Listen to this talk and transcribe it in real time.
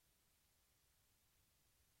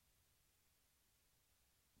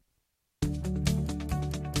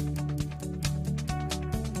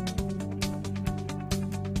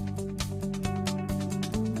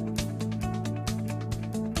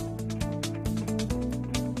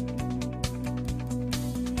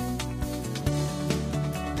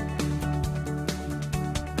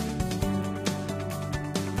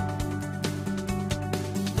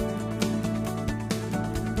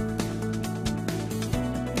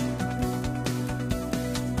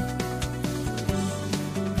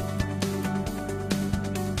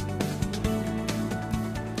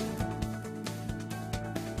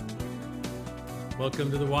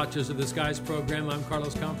Welcome to the Watchers of the Skies program. I'm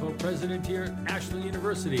Carlos Campo, president here at Ashland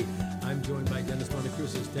University. I'm joined by Dennis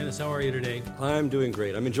Monokroussos. Dennis, how are you today? I'm doing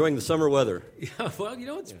great. I'm enjoying the summer weather. Yeah, well,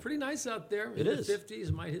 it's pretty nice out there. It is. The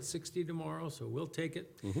 50s, might hit 60 tomorrow, so we'll take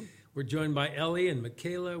it. Mm-hmm. We're joined by Ellie and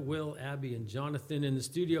Michaela, Will, Abby, and Jonathan in the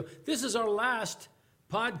studio. This is our last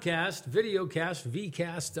podcast, videocast,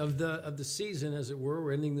 VCast of the season, as it were.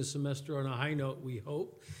 We're ending the semester on a high note, we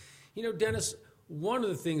hope. Dennis, one of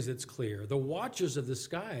the things that's clear, the Watchers of the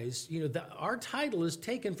Skies, our title is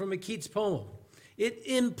taken from a Keats poem. It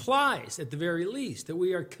implies, at the very least, that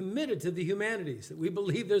we are committed to the humanities, that we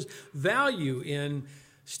believe there's value in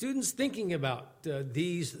students thinking about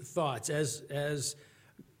these thoughts. As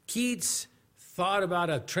Keats thought about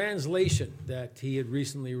a translation that he had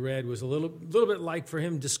recently read was a little bit like for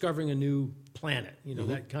him discovering a new planet,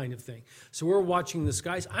 that kind of thing. So we're watching the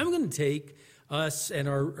skies. I'm going to take us and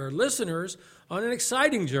our listeners on an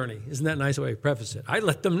exciting journey. Isn't that a nice way to preface it? I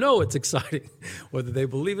let them know it's exciting, whether they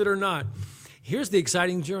believe it or not. Here's the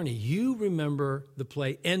exciting journey. You remember the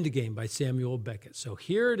play Endgame by Samuel Beckett. So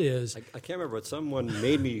here it is. I can't remember, but someone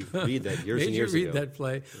made me read that years and years ago. Made you read that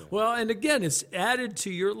play. Yeah. Well, and again, it's added to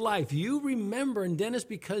your life. You remember, and Dennis,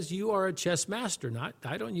 because you are a chess master,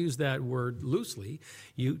 I don't use that word loosely,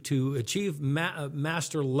 to achieve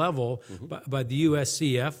master level by the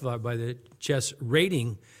USCF, by the chess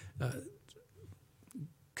rating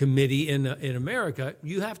committee in America,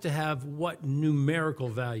 you have to have what numerical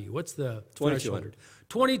value? What's the 2,200.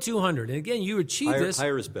 2,200. And again, you achieve this.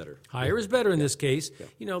 Higher is better. Higher is better in this case.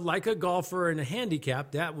 Yeah. Like a golfer and a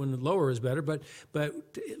handicap, that one lower is better. But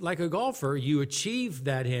like a golfer, you achieve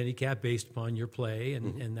that handicap based upon your play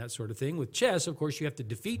and that sort of thing. With chess, of course, you have to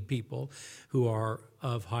defeat people who are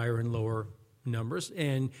of higher and lower numbers.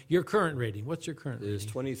 And your current rating, what's your current rating? It is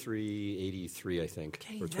 2383, I think,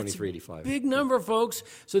 or 2385. Big number, folks.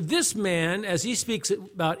 So this man, as he speaks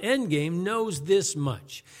about Endgame, knows this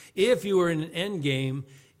much. If you were in an endgame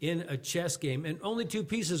in a chess game and only two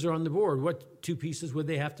pieces are on the board, what two pieces would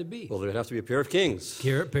they have to be? Well, there'd have to be a pair of kings.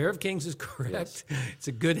 Pair of kings is correct. Yes. It's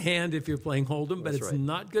a good hand if you're playing Hold'em, but it's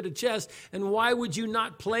not good at chess. And why would you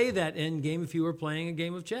not play that endgame if you were playing a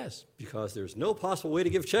game of chess? Because there's no possible way to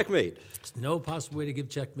give checkmate. There's no possible way to give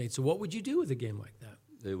checkmate. So what would you do with a game like that?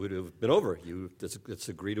 It would have been over. Let's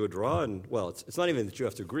agree to a draw, and it's not even that you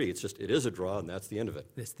have to agree. It's just it is a draw, and that's the end of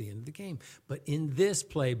it. That's the end of the game. But in this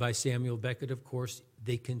play by Samuel Beckett, of course,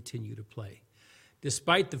 they continue to play,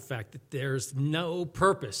 despite the fact that there's no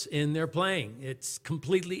purpose in their playing. It's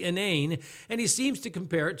completely inane, and he seems to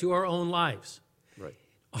compare it to our own lives. Right.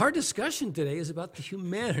 Our discussion today is about the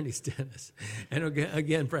humanities, Dennis. And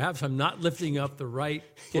again, perhaps I'm not lifting up the right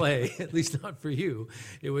play, at least not for you.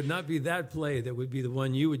 It would not be that play that would be the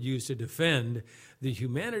one you would use to defend the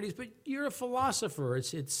humanities, but you're a philosopher.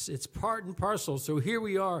 It's part and parcel. So here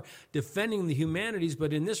we are defending the humanities,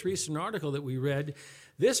 but in this recent article that we read,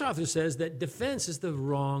 this author says that defense is the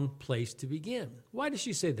wrong place to begin. Why does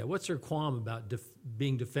she say that? What's her qualm about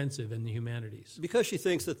being defensive in the humanities? Because she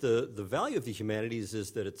thinks that the value of the humanities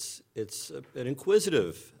is that it's an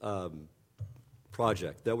inquisitive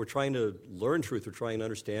project, that we're trying to learn truth, we're trying to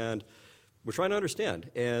understand,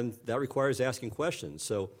 and that requires asking questions.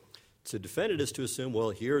 So to defend it is to assume, well,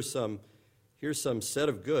 here's some set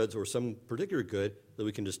of goods or some particular good that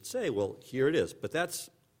we can just say, well, here it is. But that's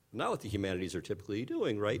not what the humanities are typically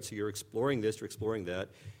doing, right? So you're exploring this, you're exploring that,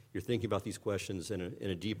 you're thinking about these questions in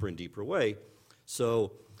a deeper and deeper way.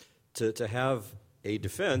 So to have a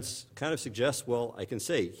defense kind of suggests, well, I can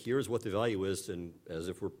say, here's what the value is, and as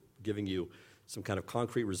if we're giving you some kind of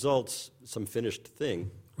concrete results, some finished thing,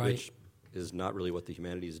 which is not really what the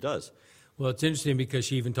humanities does. Well, it's interesting because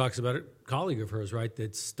she even talks about a colleague of hers, right,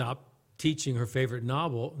 that stopped teaching her favorite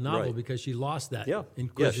novel because she lost that. Yeah,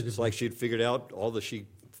 yes, it's like she'd figured out all that she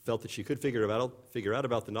felt that she could figure out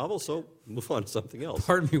about the novel, so move on to something else.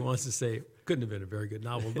 Part of me wants to say, couldn't have been a very good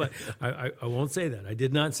novel, but I won't say that. I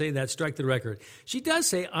did not say that. Strike the record. She does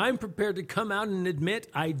say, I'm prepared to come out and admit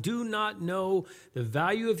I do not know the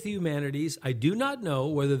value of the humanities. I do not know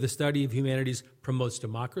whether the study of humanities promotes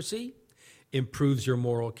democracy, improves your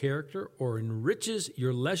moral character, or enriches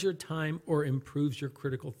your leisure time, or improves your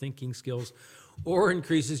critical thinking skills, or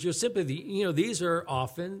increases your sympathy. These are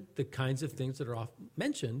often the kinds of things that are often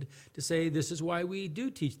mentioned to say this is why we do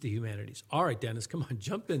teach the humanities. All right, Dennis, come on,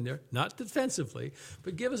 jump in there. Not defensively,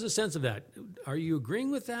 but give us a sense of that. Are you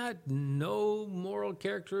agreeing with that? No moral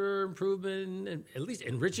character improvement, and at least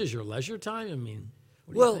enriches your leisure time? I mean,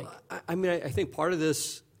 what do you think? I think part of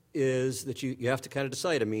this is that you have to kind of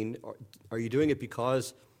decide. I mean, are you doing it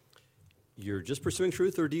because you're just pursuing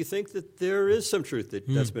truth, or do you think that there is some truth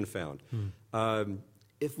that's been found?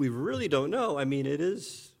 if we really don't know, I mean, it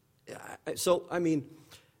is. So, I mean,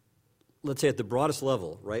 let's say at the broadest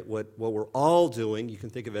level, right? What we're all doing, you can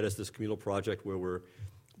think of it as this communal project where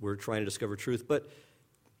we're trying to discover truth. But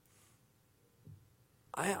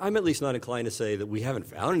I'm at least not inclined to say that we haven't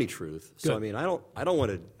found any truth. Good. So, I mean, I don't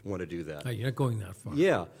want to do that. You're not going that far.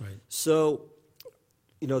 Yeah. Right. So,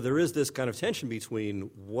 there is this kind of tension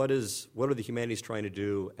between what are the humanities trying to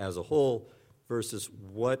do as a whole versus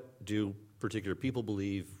what do particular people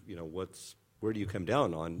believe, where do you come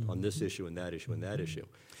down on this issue and that issue and that issue?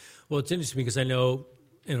 Well, it's interesting because I know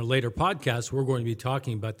in a later podcast we're going to be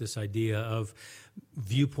talking about this idea of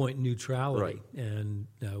viewpoint neutrality, right. And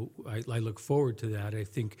I look forward to that. I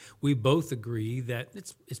think we both agree that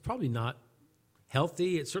it's probably not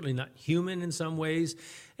healthy. It's certainly not human in some ways,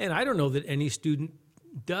 and I don't know that any student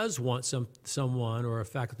does want someone or a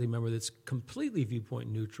faculty member that's completely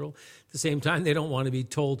viewpoint neutral. At the same time, they don't want to be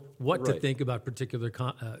told what right. to think about particular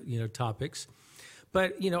topics.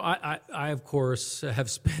 But I of course have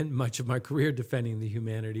spent much of my career defending the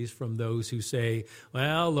humanities from those who say,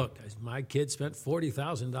 "Well, look, my kid spent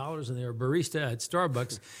 $40,000 and they're a barista at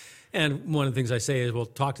Starbucks." And one of the things I say is, well,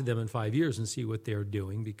 talk to them in 5 years and see what they're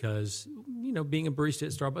doing, because being a barista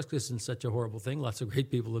at Starbucks isn't such a horrible thing. Lots of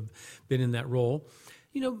great people have been in that role.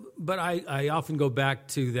 But I often go back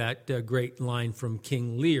to that great line from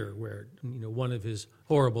King Lear, where one of his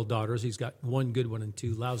horrible daughters, he's got one good one and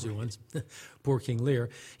two lousy ones, poor King Lear,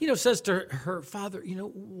 says to her father,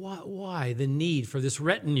 why the need for this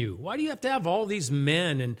retinue? Why do you have to have all these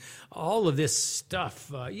men and all of this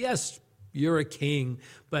stuff? Yes, you're a king,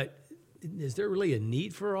 but is there really a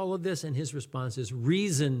need for all of this? And his response is,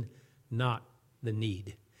 reason, not the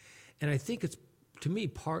need. And I think it's, to me,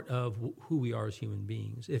 part of who we are as human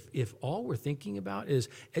beings. If all we're thinking about is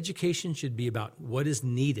education should be about what is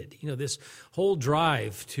needed, this whole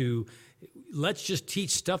drive to let's just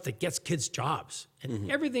teach stuff that gets kids jobs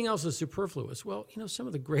and everything else is superfluous. Well, some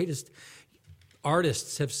of the greatest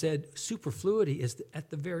artists have said superfluity is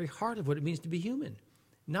at the very heart of what it means to be human.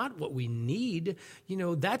 Not what we need.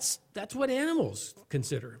 That's what animals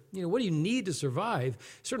consider. What do you need to survive?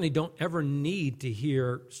 Certainly don't ever need to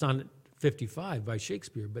hear Sonnet 55 by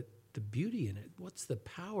Shakespeare, but the beauty in it. What's the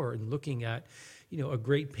power in looking at, a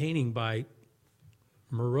great painting by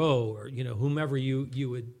Moreau or, whomever you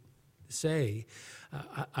would say?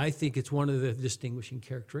 I think it's one of the distinguishing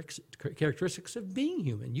characteristics of being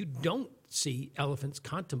human. You don't see elephants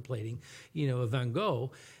contemplating, a Van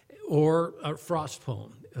Gogh or a Frost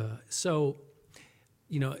poem.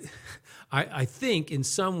 I think in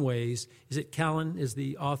some ways, is it Callan is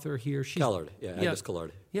the author here? Collard, Agnes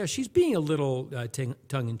Collard. Yeah, she's being a little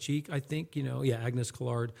tongue-in-cheek, I think. Agnes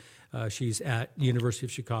Collard. She's at the University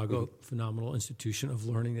of Chicago, phenomenal institution of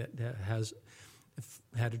learning that has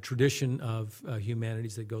had a tradition of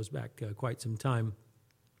humanities that goes back quite some time.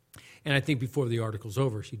 And I think before the article's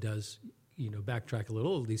over, she does backtrack a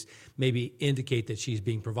little, at least maybe indicate that she's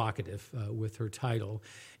being provocative with her title.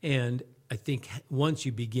 And I think once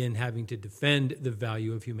you begin having to defend the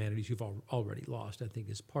value of humanities, you've already lost, I think,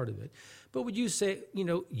 is part of it. But would you say,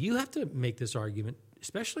 you have to make this argument,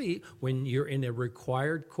 especially when you're in a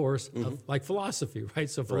required course of like philosophy, right?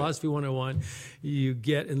 So Philosophy 101, you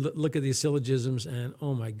get and look at these syllogisms, and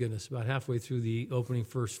oh my goodness, about halfway through the opening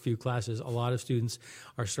first few classes, a lot of students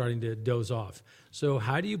are starting to doze off. So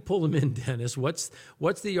how do you pull them in, Dennis? What's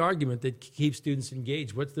the argument that keeps students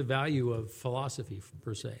engaged? What's the value of philosophy,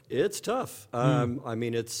 per se? It's tough. I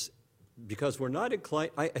mean, it's because we're not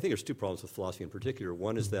inclined. I think there's two problems with philosophy in particular.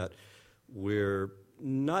 One is that we're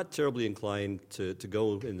not terribly inclined to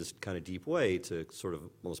go in this kind of deep way to sort of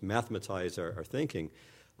almost mathematize our thinking.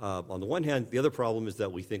 On the one hand, the other problem is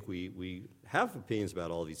that we think we have opinions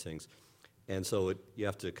about all these things. And so you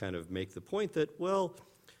have to kind of make the point that, well,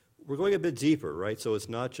 we're going a bit deeper, right? So it's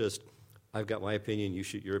not just, I've got my opinion, you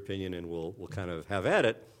shoot your opinion, and we'll kind of have at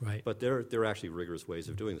it. Right. But there are actually rigorous ways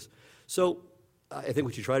of doing this. So I think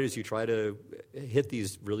what you try to do is you try to hit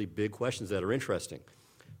these really big questions that are interesting.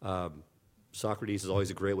 Socrates is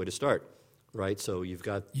always a great way to start, right? So you've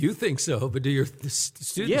got... You think so, but do your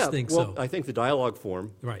students think so? I think the dialogue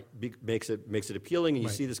form makes it appealing, and you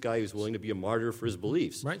see this guy who's willing to be a martyr for his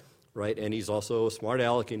beliefs. Right, and he's also a smart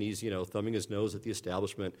aleck, and he's thumbing his nose at the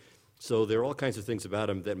establishment. So there are all kinds of things about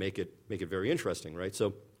him that make it very interesting, right?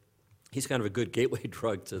 So he's kind of a good gateway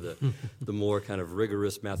drug to the more kind of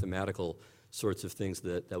rigorous mathematical sorts of things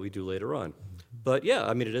that we do later on. But yeah,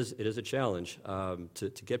 I mean, it is a challenge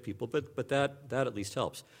to get people, but that at least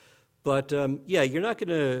helps. But yeah, you're not going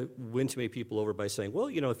to win too many people over by saying, well,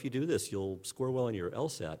 if you do this, you'll score well on your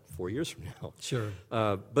LSAT 4 years from now. Sure.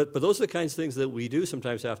 But those are the kinds of things that we do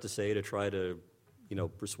sometimes have to say to try to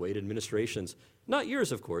persuade administrations. Not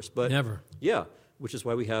yours, of course, but Never. Yeah, which is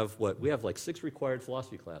why we have like 6 required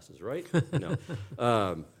philosophy classes, right? No,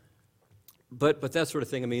 but that sort of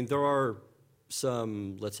thing. I mean, there are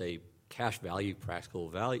some, let's say, cash value,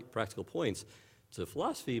 practical points to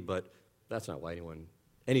philosophy, but that's not why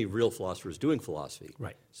any real philosopher is doing philosophy.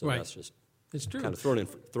 Right. So Right. that's just It's true. kind of thrown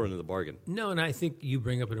into the bargain. No, and I think you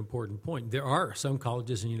bring up an important point. There are some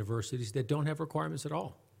colleges and universities that don't have requirements at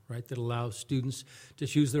all, right, that allow students to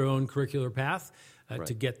choose their own curricular path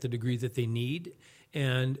to get the degree that they need.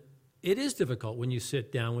 And it is difficult when you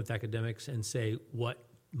sit down with academics and say, what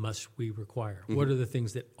must we require? What are the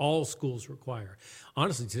things that all schools require?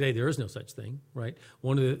 Honestly, today there is no such thing, right?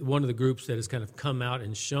 One of the groups that has kind of come out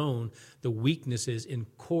and shown the weaknesses in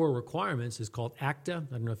core requirements is called ACTA.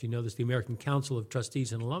 I don't know if you know this, the American Council of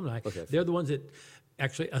Trustees and Alumni. Okay. They're the ones that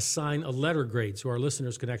actually assign a letter grade, so our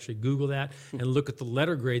listeners can actually Google that and look at the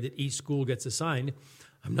letter grade that each school gets assigned.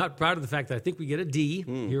 I'm not proud of the fact that I think we get a D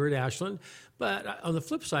here at Ashland, but on the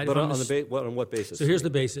flip side... But on what basis? So here's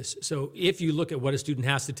the basis. So if you look at what a student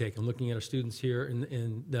has to take, I'm looking at our students here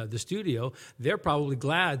in the studio, they're probably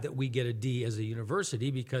glad that we get a D as a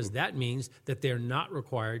university because that means that they're not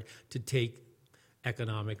required to take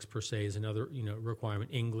economics per se is another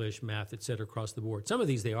requirement, English, math, et cetera, across the board. Some of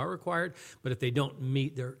these they are required, but if they don't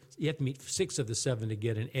meet you have to meet 6 of the 7 to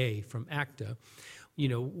get an A from ACTA.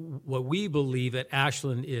 What we believe at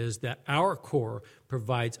Ashland is that our core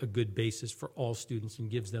provides a good basis for all students and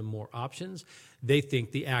gives them more options. They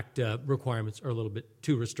think the ACTA requirements are a little bit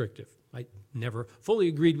too restrictive. I never fully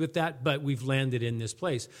agreed with that, but we've landed in this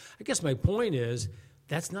place. I guess my point is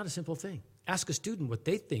that's not a simple thing. Ask a student what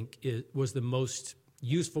they think was the most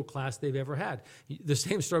useful class they've ever had. The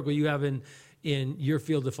same struggle you have in your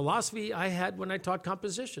field of philosophy I had when I taught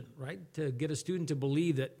composition, right? To get a student to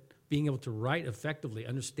believe that being able to write effectively,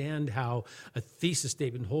 understand how a thesis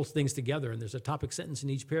statement holds things together, and there's a topic sentence in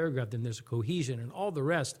each paragraph, then there's a cohesion, and all the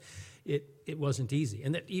rest, it wasn't easy.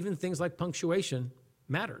 And that even things like punctuation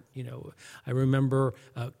mattered. I remember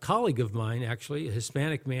a colleague of mine, actually, a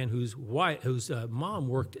Hispanic man whose mom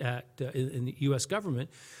worked in the U.S. government,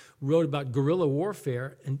 wrote about guerrilla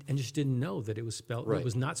warfare and just didn't know that it was spelled. Right. It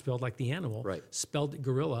was not spelled like the animal. Right. Spelled it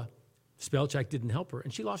guerrilla. Spell check didn't help her,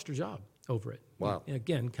 and she lost her job over it. Wow. And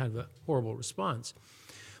again, kind of a horrible response.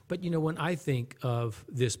 But when I think of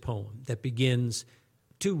this poem that begins,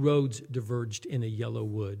 2 roads diverged in a yellow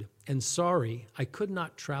wood, and sorry, I could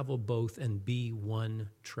not travel both and be one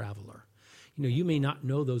traveler. You may not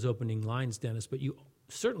know those opening lines, Dennis, but you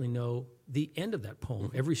certainly know the end of that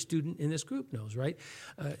poem. Every student in this group knows, right?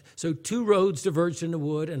 So 2 roads diverged in the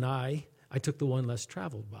wood, and I took the one less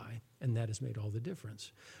traveled by, and that has made all the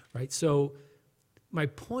difference, right? So my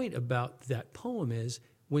point about that poem is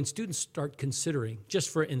when students start considering, just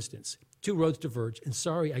for instance, 2 roads diverge, and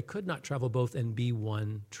sorry, I could not travel both and be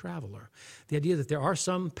one traveler. The idea that there are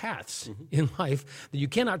some paths in life that you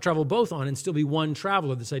cannot travel both on and still be one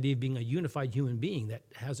traveler, this idea of being a unified human being that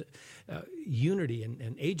has unity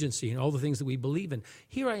and agency and all the things that we believe in.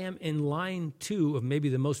 Here I am in line 2 of maybe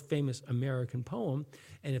the most famous American poem,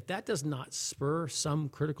 and if that does not spur some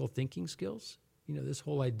critical thinking skills, this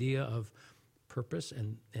whole idea of purpose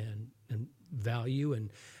and value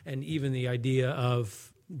and even the idea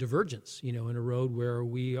of divergence, in a road where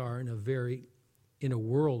we are in a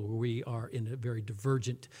world where we are in a very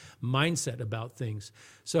divergent mindset about things.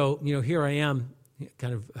 So, here I am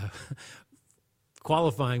kind of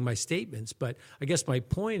qualifying my statements, but I guess my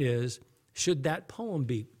point is, should that poem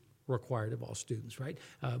be required of all students, right?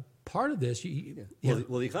 Part of this...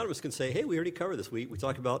 Well, the economists can say, hey, we already covered this. We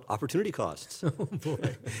talked about opportunity costs. Oh,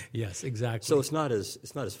 boy. Yes, exactly. So it's not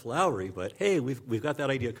as flowery, but hey, we've got that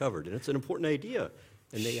idea covered, and it's an important idea.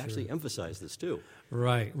 And they actually emphasize this too.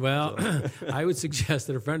 Right. Well, I would suggest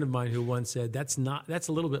that a friend of mine who once said that's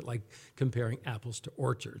a little bit like comparing apples to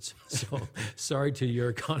orchards. So sorry to your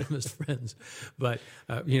economist friends, but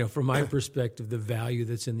from my perspective, the value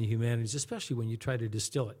that's in the humanities, especially when you try to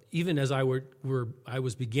distill it, even as I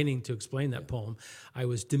was beginning to explain that poem, I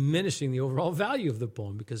was diminishing the overall value of the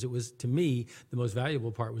poem because it was, to me, the most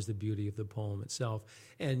valuable part was the beauty of the poem itself.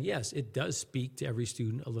 And yes, it does speak to every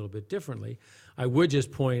student a little bit differently. I would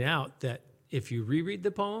just point out that if you reread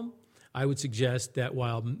the poem, I would suggest that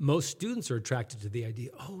while most students are attracted to the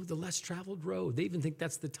idea, the less traveled road, they even think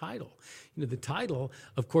that's the title. The title,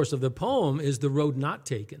 of course, of the poem is The Road Not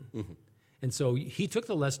Taken. Mm-hmm. And so he took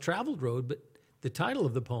the less traveled road, but the title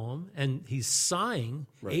of the poem, and he's sighing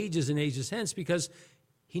ages and ages hence because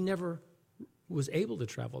he never was able to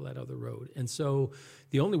travel that other road. And so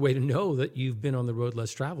the only way to know that you've been on the road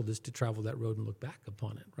less traveled is to travel that road and look back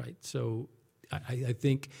upon it, right? So I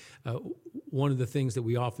think one of the things that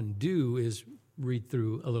we often do is read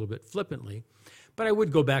through a little bit flippantly. But I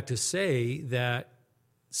would go back to say that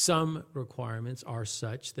some requirements are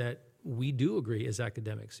such that we do agree as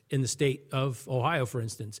academics. In the state of Ohio, for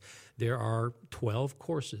instance, there are 12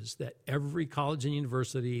 courses that every college and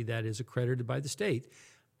university that is accredited by the state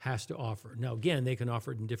has to offer. Now, again, they can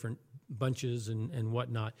offer it in different bunches and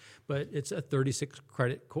whatnot, but it's a 36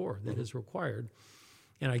 credit core that is required.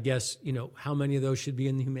 And I guess, how many of those should be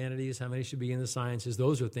in the humanities, how many should be in the sciences,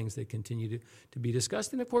 those are things that continue to be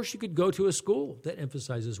discussed. And of course, you could go to a school that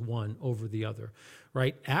emphasizes one over the other,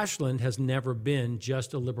 right? Ashland has never been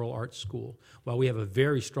just a liberal arts school. While we have a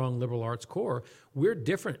very strong liberal arts core, we're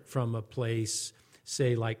different from a place,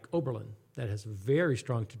 say, like Oberlin, that has a very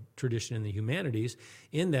strong tradition in the humanities,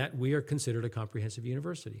 in that we are considered a comprehensive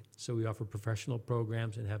university. So we offer professional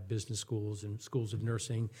programs and have business schools and schools of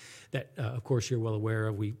nursing that, of course, you're well aware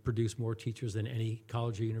of. We produce more teachers than any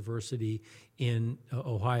college or university in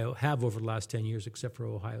Ohio have over the last 10 years, except for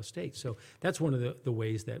Ohio State. So that's one of the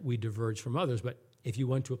ways that we diverge from others. But if you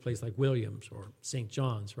went to a place like Williams or St.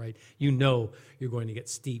 John's, right, you're going to get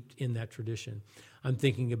steeped in that tradition. I'm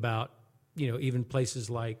thinking about even places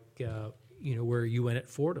like, where you went at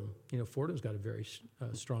Fordham. Fordham's got a very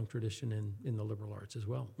strong tradition in the liberal arts as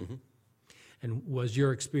well. Mm-hmm. And was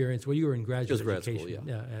your experience, you were in graduate education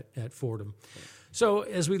school, at Fordham. Yeah. So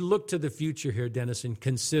as we look to the future here, Dennis, and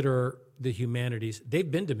consider the humanities, they've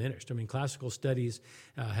been diminished. I mean, classical studies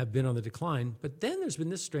have been on the decline, but then there's been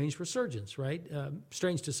this strange resurgence, right?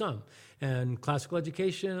 Strange to some. And classical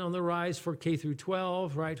education on the rise for K through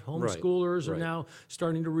 12, right? Homeschoolers are now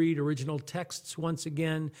starting to read original texts once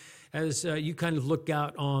again. As you kind of look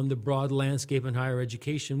out on the broad landscape in higher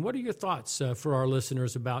education, what are your thoughts for our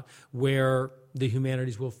listeners about where the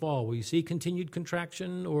humanities will fall? Will you see continued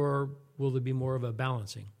contraction, or will there be more of a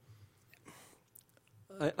balancing?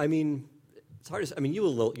 I mean, it's hard to say. I mean,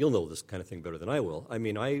 you'll know this kind of thing better than I will. I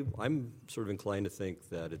mean, I'm sort of inclined to think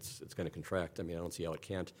that it's going to contract. I mean, I don't see how it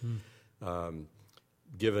can't,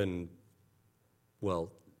 given,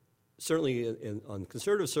 certainly on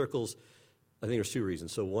conservative circles, I think there's two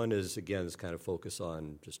reasons. So one is, again, this kind of focus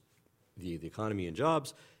on just the economy and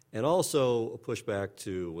jobs, and also a pushback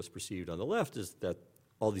to what's perceived on the left is that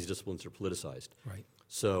all these disciplines are politicized. Right.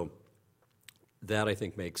 So that, I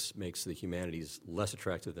think, makes the humanities less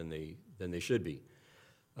attractive than they should be.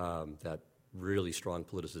 That really strong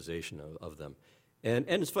politicization of them, and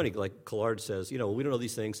it's funny. Like Collard says, we don't know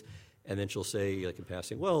these things, and then she'll say, like in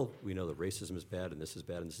passing, well, we know that racism is bad, and this is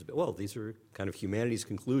bad, and this is bad. Well, these are kind of humanities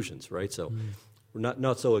conclusions, right? So we're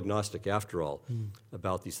not so agnostic after all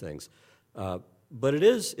about these things. But it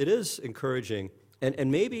is encouraging,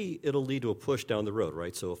 and maybe it'll lead to a push down the road,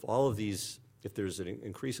 right? So if there's an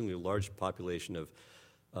increasingly large population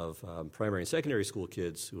of primary and secondary school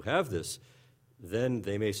kids who have this, then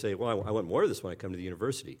they may say, well, I want more of this when I come to the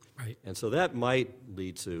university. Right. And so that might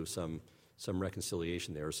lead to some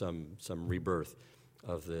reconciliation there, or some rebirth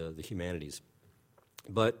of the humanities.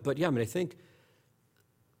 But yeah, I mean, I think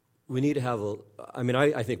we need to have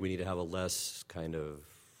I think we need to have a less kind of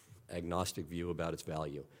agnostic view about its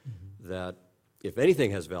value. Mm-hmm. That if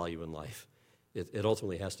anything has value in life, it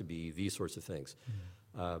ultimately has to be these sorts of things.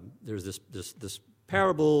 Mm-hmm. There's this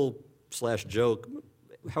parable / joke,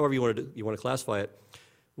 however you want to classify it,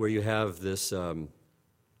 where you have this.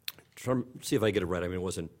 See if I get it right. I mean, I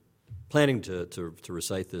wasn't planning to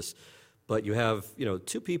recite this, but you have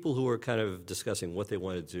two people who are kind of discussing what they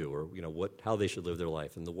want to do, or how they should live their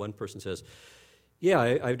life, and the one person says, "Yeah,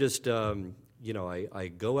 I just I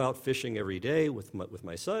go out fishing every day with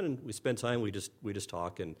my son, and we spend time. We just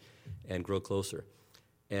talk and grow closer."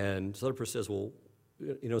 And the other person says, "Well,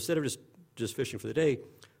 instead of just fishing for the day,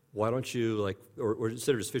 why don't you or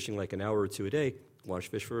instead of just fishing like an hour or two a day, why don't you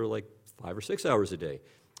fish for like 5 or 6 hours a day?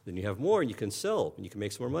 Then you have more, and you can sell, and you can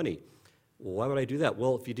make some more money." Well, why would I do that?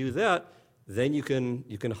 Well, if you do that, then you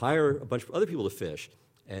can hire a bunch of other people to fish,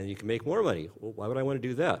 and you can make more money. Well, why would I want to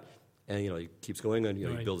do that? And he keeps going on.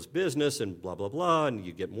 Right. You build his business and blah blah blah, and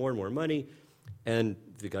you get more and more money. And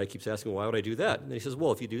the guy keeps asking, "Why would I do that?" And he says,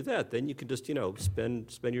 "Well, if you do that, then you can just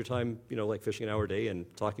spend your time like fishing an hour a day and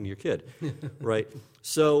talking to your kid, right?"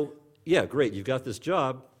 So yeah, great. You've got this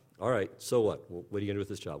job. All right. So what? Well, what are you going to do with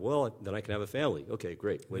this job? Well, then I can have a family. Okay,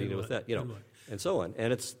 great. What are you going to do with that? And so on.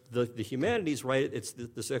 And it's the humanities, right? It's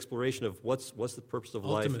this exploration of what's the purpose of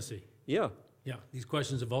life. Ultimacy. Yeah. Yeah, these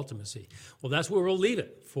questions of ultimacy. Well, that's where we'll leave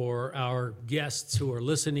it for our guests who are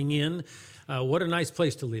listening in. What a nice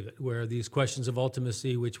place to leave it, where these questions of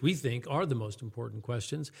ultimacy, which we think are the most important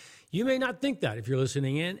questions, you may not think that if you're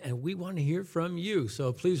listening in, and we want to hear from you.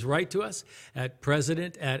 So please write to us at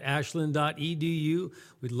president@ashland.edu.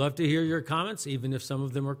 We'd love to hear your comments, even if some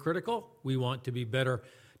of them are critical. We want to be better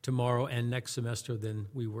tomorrow and next semester than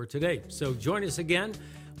we were today. So join us again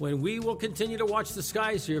when we will continue to watch the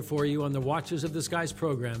skies here for you on the Watchers of the Skies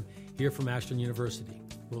program here from Ashland University.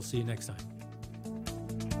 We'll see you next time.